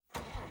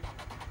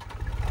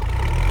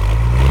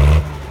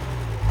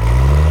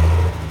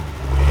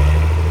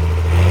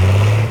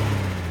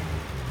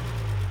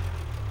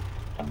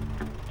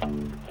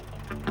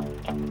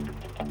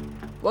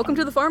Welcome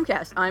to the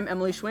Farmcast. I'm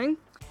Emily Schwing.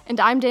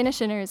 And I'm Dana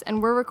Shinners,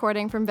 and we're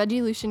recording from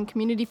Veggielution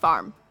Community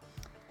Farm.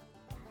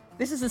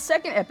 This is the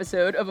second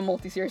episode of a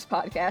multi-series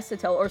podcast to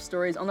tell our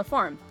stories on the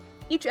farm.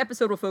 Each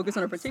episode will focus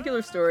on a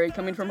particular story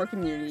coming from our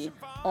community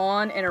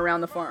on and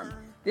around the farm.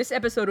 This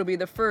episode will be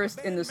the first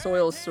in the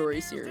Soil Story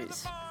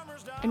series.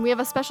 And we have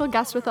a special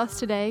guest with us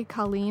today,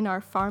 Colleen, our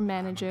farm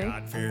manager.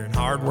 God-fearing,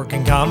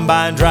 hard-working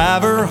combine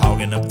driver,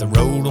 hogging up the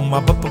road on my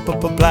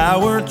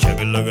plower,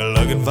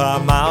 chugga-lugga-lugging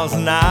 5 miles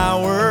an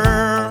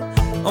hour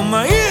on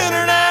my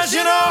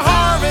international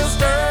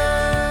harvester.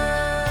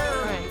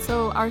 All right,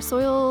 so our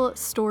Soil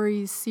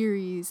Stories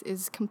series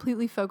is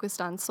completely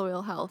focused on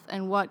soil health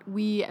and what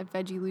we at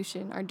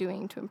Veggielution are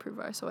doing to improve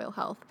our soil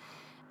health.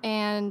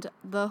 And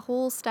the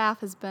whole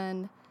staff has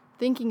been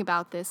thinking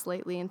about this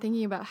lately and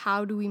thinking about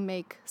how do we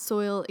make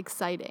soil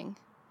exciting.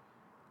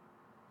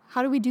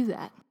 How do we do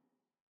that?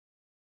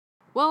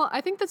 Well,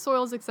 I think that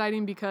soil is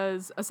exciting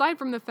because aside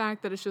from the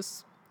fact that it's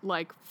just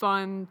like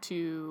fun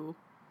to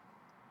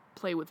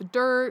play with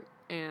dirt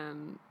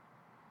and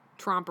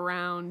tromp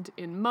around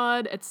in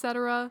mud,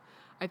 etc.,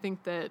 I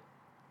think that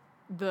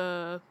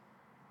the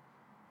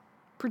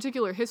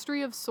particular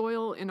history of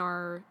soil in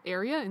our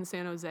area in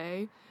San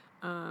Jose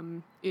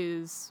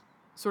is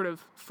sort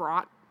of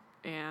fraught.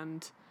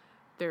 And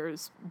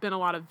there's been a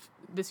lot of,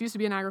 this used to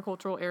be an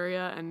agricultural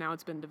area, and now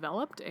it's been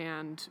developed,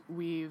 and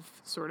we've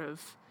sort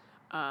of,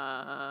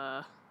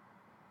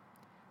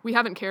 we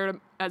haven't cared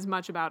as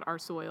much about our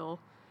soil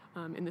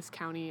in this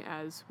county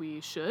as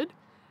we should,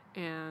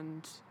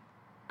 and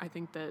I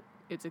think that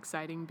it's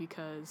exciting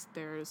because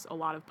there's a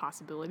lot of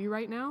possibility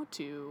right now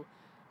to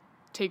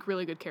take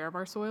really good care of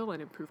our soil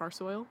and improve our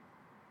soil.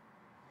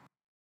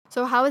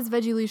 So how is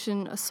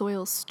Veggielution a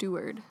soil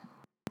steward?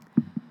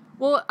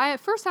 Well, I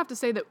first have to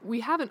say that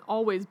we haven't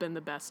always been the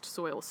best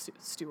soil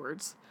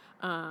stewards,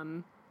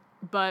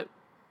 but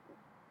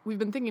we've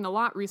been thinking a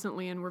lot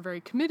recently, and we're very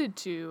committed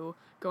to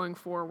going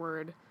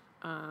forward,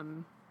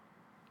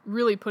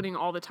 really putting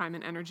all the time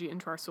and energy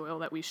into our soil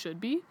that we should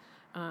be.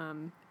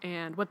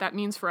 And what that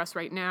means for us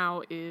right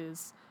now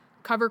is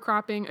cover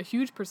cropping a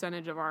huge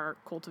percentage of our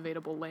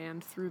cultivatable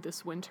land through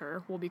this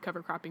winter. We'll be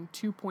cover cropping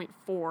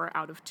 2.4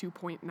 out of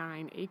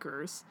 2.9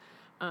 acres.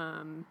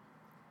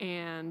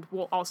 And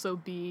we'll also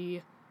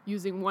be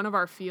using one of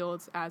our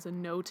fields as a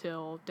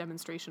no-till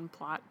demonstration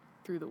plot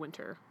through the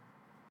winter.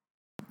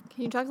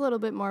 Can you talk a little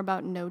bit more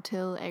about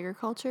no-till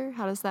agriculture?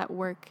 How does that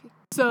work?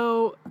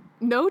 So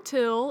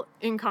no-till,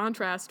 in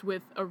contrast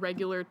with a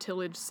regular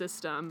tillage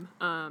system,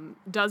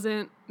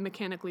 doesn't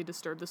mechanically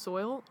disturb the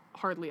soil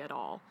hardly at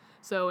all.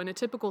 So in a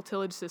typical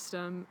tillage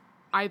system,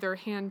 either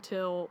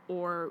hand-till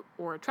or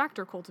a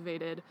tractor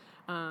cultivated,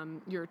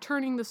 you're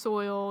turning the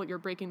soil, you're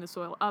breaking the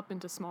soil up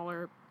into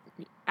smaller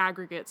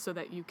aggregates so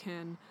that you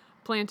can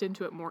plant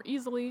into it more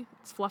easily,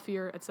 it's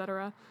fluffier,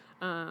 etc.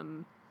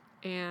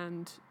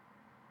 And,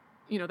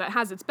 you know, that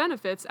has its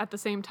benefits. At the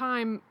same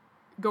time,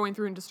 going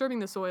through and disturbing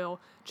the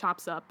soil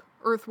chops up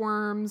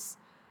earthworms,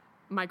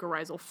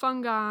 mycorrhizal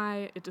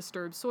fungi, it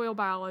disturbs soil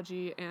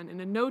biology, and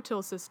in a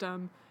no-till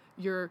system,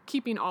 you're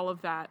keeping all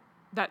of that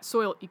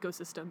soil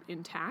ecosystem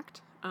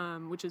intact,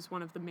 which is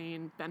one of the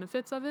main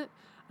benefits of it.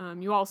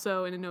 You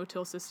also, in a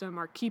no-till system,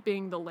 are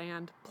keeping the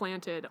land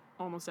planted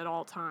almost at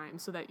all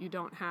times so that you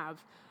don't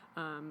have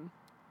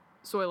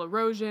soil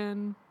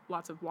erosion,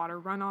 lots of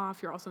water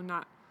runoff. You're also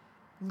not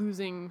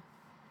losing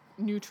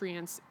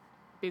nutrients,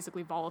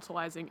 basically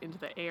volatilizing into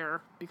the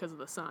air because of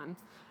the sun.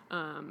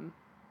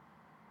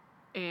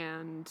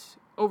 And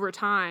over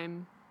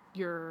time,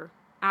 you're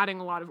adding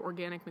a lot of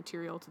organic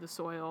material to the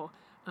soil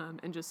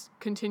and just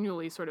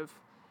continually sort of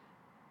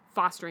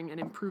fostering and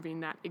improving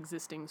that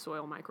existing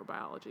soil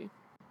microbiology.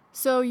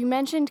 So you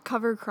mentioned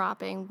cover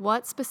cropping.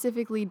 What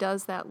specifically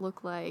does that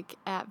look like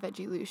at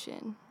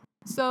Veggielution?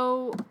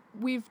 So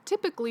we've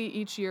typically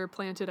each year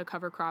planted a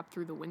cover crop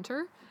through the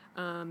winter,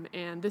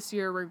 and this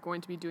year we're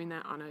going to be doing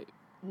that on a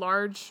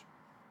large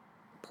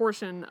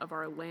portion of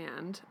our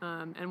land.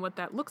 And what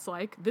that looks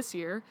like this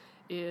year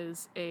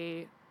is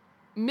a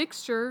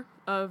mixture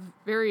of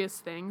various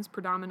things,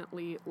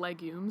 predominantly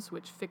legumes,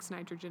 which fix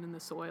nitrogen in the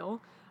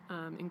soil,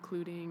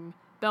 including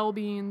bell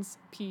beans,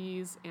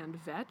 peas, and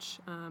vetch.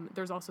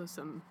 There's also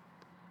some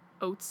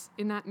oats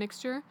in that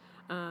mixture.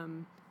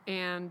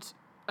 And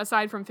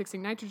aside from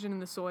fixing nitrogen in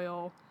the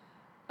soil,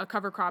 a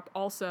cover crop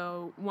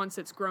also, once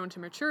it's grown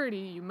to maturity,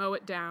 you mow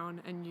it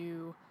down and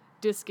you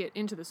disc it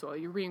into the soil.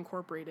 You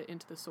reincorporate it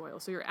into the soil.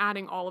 So you're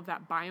adding all of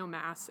that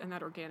biomass and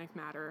that organic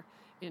matter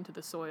into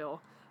the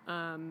soil.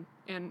 And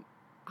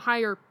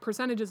higher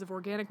percentages of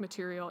organic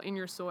material in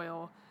your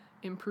soil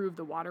improve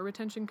the water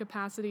retention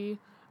capacity,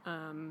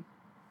 at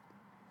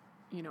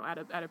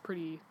a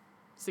pretty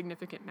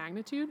significant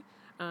magnitude.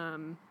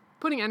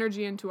 Putting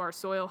energy into our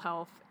soil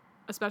health,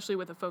 especially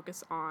with a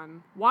focus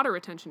on water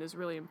retention, is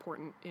really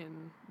important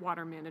in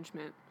water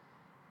management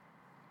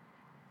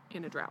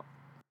in a drought.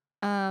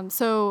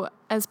 So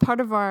as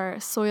part of our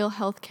soil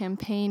health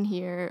campaign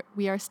here,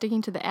 we are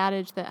sticking to the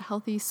adage that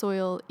healthy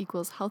soil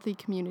equals healthy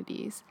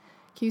communities.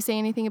 Can you say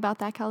anything about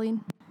that,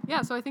 Colleen?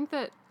 Yeah, so I think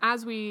that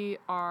as we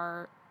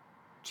are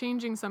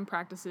changing some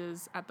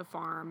practices at the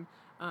farm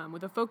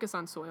with a focus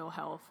on soil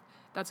health,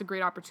 that's a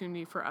great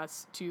opportunity for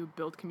us to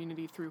build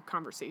community through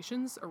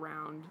conversations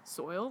around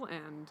soil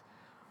and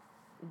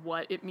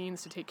what it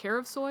means to take care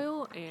of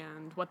soil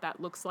and what that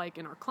looks like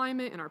in our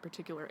climate, in our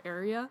particular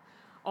area.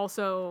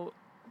 Also,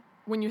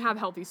 when you have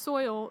healthy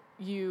soil,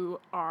 you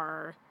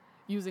are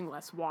using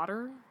less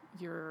water,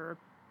 you're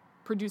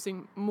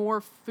producing more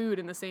food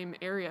in the same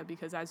area,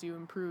 because as you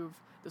improve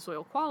the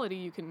soil quality,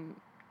 you can,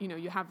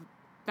 you have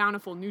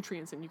bountiful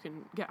nutrients and you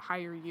can get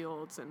higher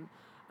yields.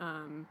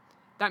 And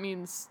that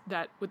means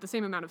that with the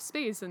same amount of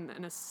space and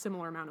a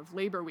similar amount of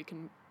labor, we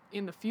can,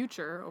 in the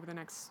future, over the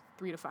next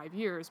 3 to 5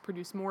 years,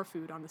 produce more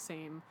food on the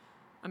same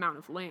amount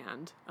of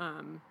land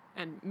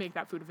and make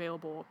that food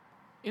available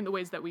in the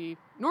ways that we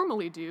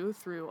normally do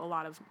through a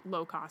lot of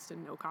low-cost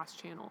and no-cost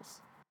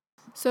channels.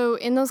 So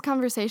in those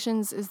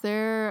conversations, is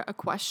there a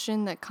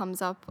question that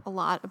comes up a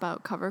lot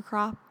about cover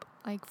crop?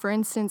 Like, for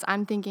instance,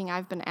 I'm thinking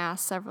I've been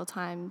asked several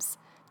times,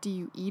 do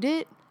you eat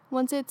it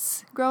once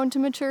it's grown to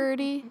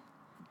maturity?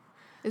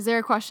 Is there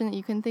a question that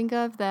you can think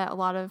of that a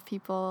lot of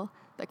people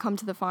that come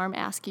to the farm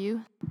ask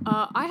you?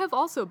 I have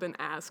also been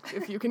asked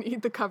if you can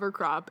eat the cover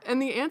crop, and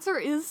the answer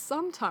is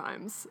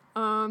sometimes.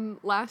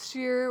 Last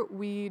year,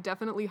 we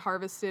definitely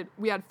harvested,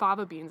 we had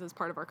fava beans as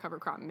part of our cover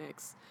crop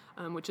mix,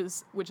 which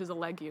is a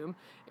legume,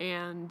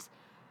 and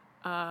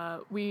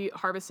we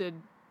harvested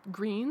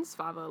greens,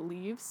 fava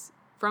leaves,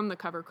 from the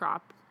cover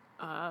crop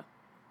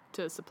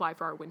to supply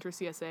for our winter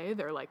CSA.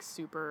 They're like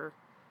super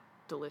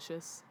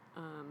delicious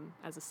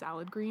as a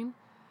salad green.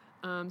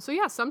 So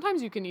yeah,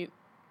 sometimes you can eat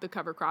the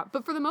cover crop,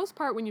 but for the most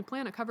part, when you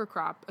plant a cover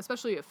crop,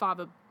 especially a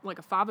fava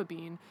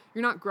bean,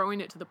 you're not growing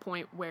it to the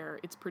point where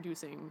it's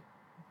producing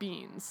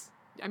beans.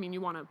 I mean,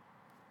 you want to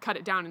cut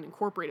it down and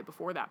incorporate it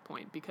before that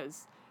point,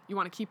 because you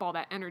want to keep all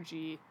that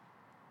energy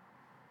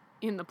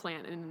in the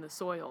plant and in the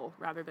soil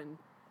rather than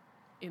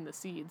in the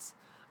seeds.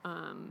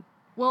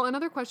 Well,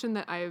 another question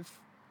that I've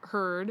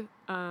heard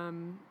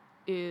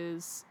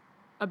is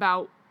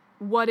about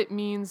what it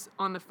means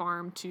on the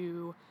farm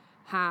to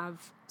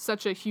have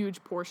such a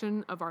huge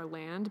portion of our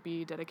land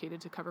be dedicated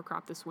to cover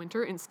crop this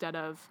winter instead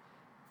of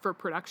for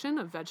production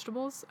of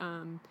vegetables,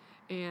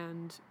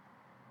 and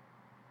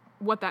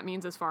what that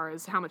means as far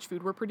as how much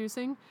food we're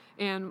producing.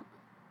 And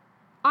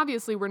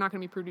obviously we're not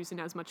going to be producing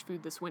as much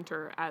food this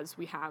winter as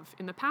we have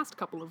in the past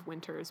couple of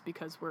winters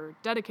because we're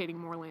dedicating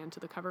more land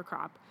to the cover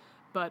crop.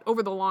 But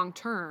over the long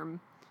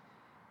term,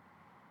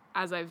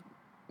 as I've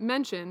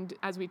mentioned,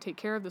 as we take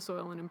care of the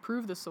soil and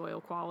improve the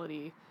soil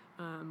quality,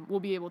 we'll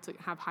be able to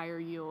have higher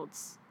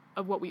yields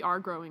of what we are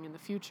growing in the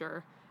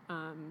future.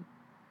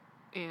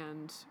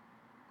 And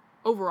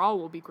overall,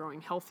 we'll be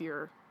growing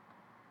healthier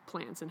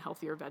plants and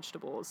healthier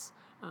vegetables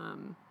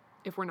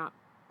if we're not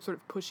sort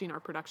of pushing our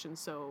production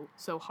so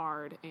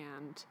hard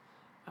and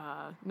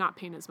not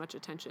paying as much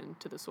attention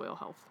to the soil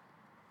health.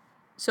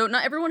 So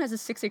not everyone has a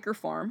 6-acre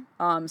farm.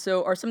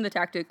 So are some of the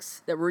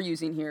tactics that we're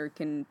using here,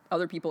 can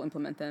other people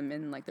implement them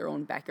in like their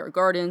own backyard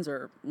gardens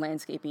or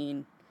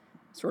landscaping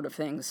sort of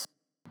things?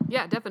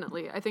 Yeah,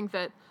 definitely. I think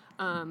that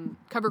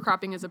cover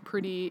cropping is a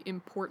pretty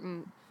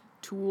important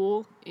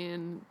tool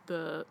in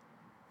the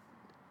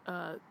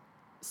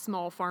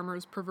small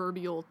farmer's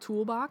proverbial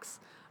toolbox.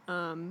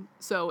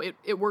 So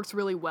it works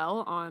really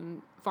well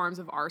on farms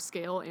of our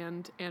scale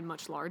and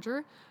much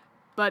larger.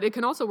 But it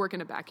can also work in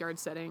a backyard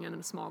setting and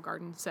in a small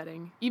garden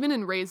setting. Even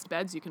in raised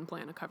beds, you can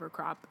plant a cover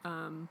crop.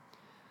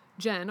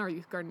 Jen, our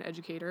youth garden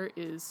educator,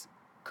 is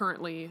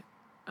currently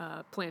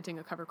planting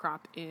a cover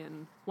crop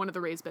in one of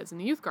the raised beds in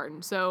the youth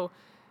garden. So,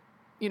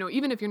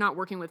 even if you're not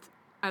working with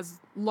as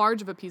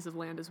large of a piece of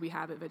land as we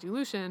have at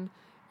Veggielution,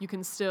 you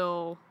can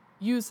still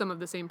use some of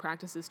the same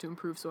practices to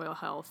improve soil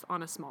health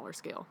on a smaller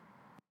scale.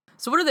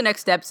 So what are the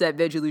next steps that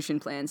Veggielution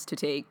plans to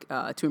take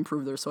to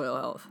improve their soil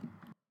health?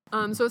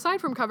 So aside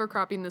from cover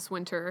cropping this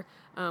winter,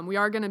 we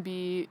are going to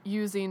be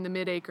using the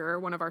mid-acre,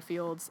 one of our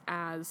fields,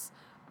 as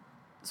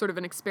sort of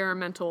an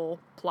experimental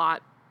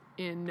plot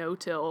in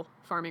no-till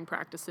farming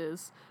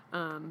practices.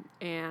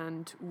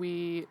 And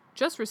we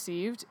just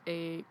received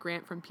a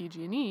grant from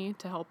PG&E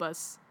to help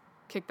us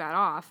kick that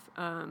off.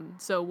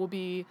 So we'll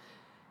be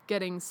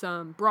getting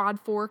some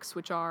broad forks,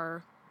 which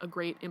are a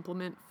great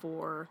implement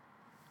for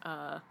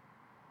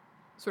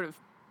sort of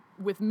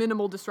with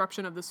minimal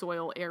disruption of the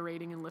soil,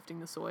 aerating and lifting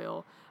the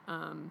soil.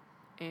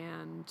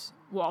 And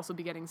we'll also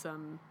be getting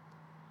some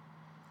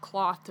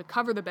cloth to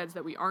cover the beds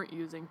that we aren't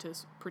using to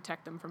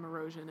protect them from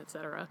erosion,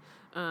 etc.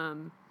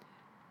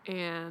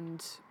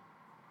 And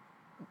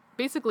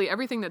basically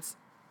everything that's,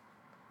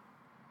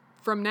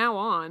 from now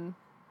on,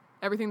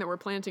 everything that we're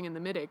planting in the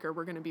mid-acre,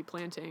 we're going to be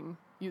planting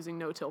using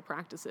no-till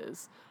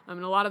practices.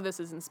 And a lot of this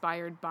is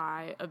inspired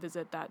by a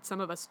visit that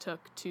some of us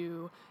took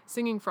to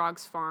Singing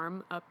Frogs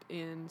Farm up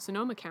in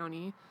Sonoma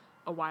County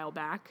a while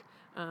back.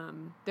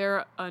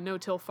 They're a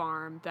no-till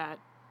farm that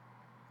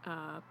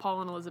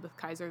Paul and Elizabeth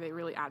Kaiser, they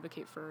really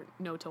advocate for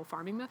no-till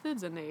farming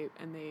methods, and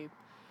they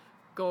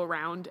go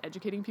around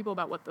educating people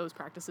about what those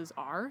practices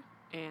are.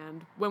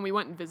 And when we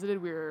went and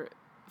visited, we were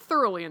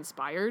thoroughly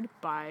inspired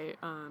by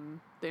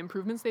the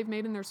improvements they've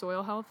made in their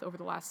soil health over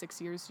the last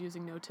 6 years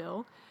using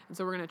no-till. And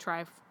so we're going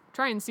to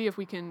try and see if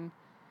we can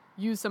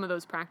use some of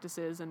those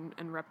practices and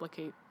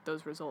replicate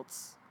those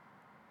results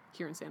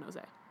here in San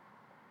Jose.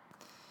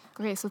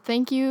 Okay, so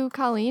thank you,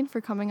 Colleen,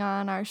 for coming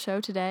on our show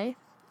today.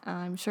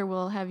 I'm sure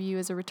we'll have you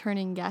as a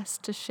returning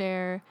guest to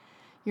share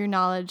your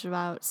knowledge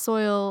about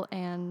soil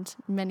and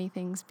many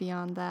things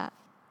beyond that.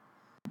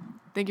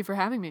 Thank you for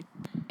having me.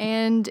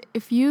 And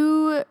if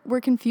you were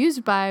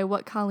confused by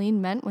what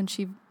Colleen meant when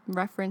she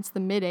referenced the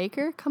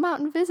mid-acre, come out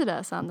and visit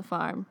us on the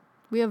farm.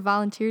 We have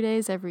volunteer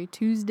days every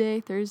Tuesday,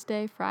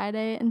 Thursday,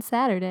 Friday, and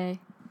Saturday.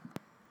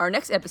 Our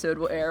next episode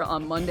will air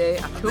on Monday,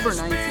 October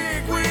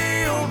 19th.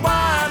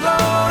 Wide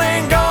load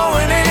ain't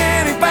going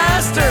any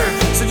faster,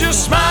 so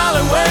just smile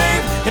and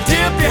wave and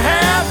tip your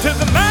hat to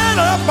the man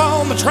up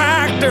on the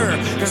tractor,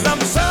 'cause I'm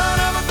the son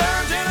of a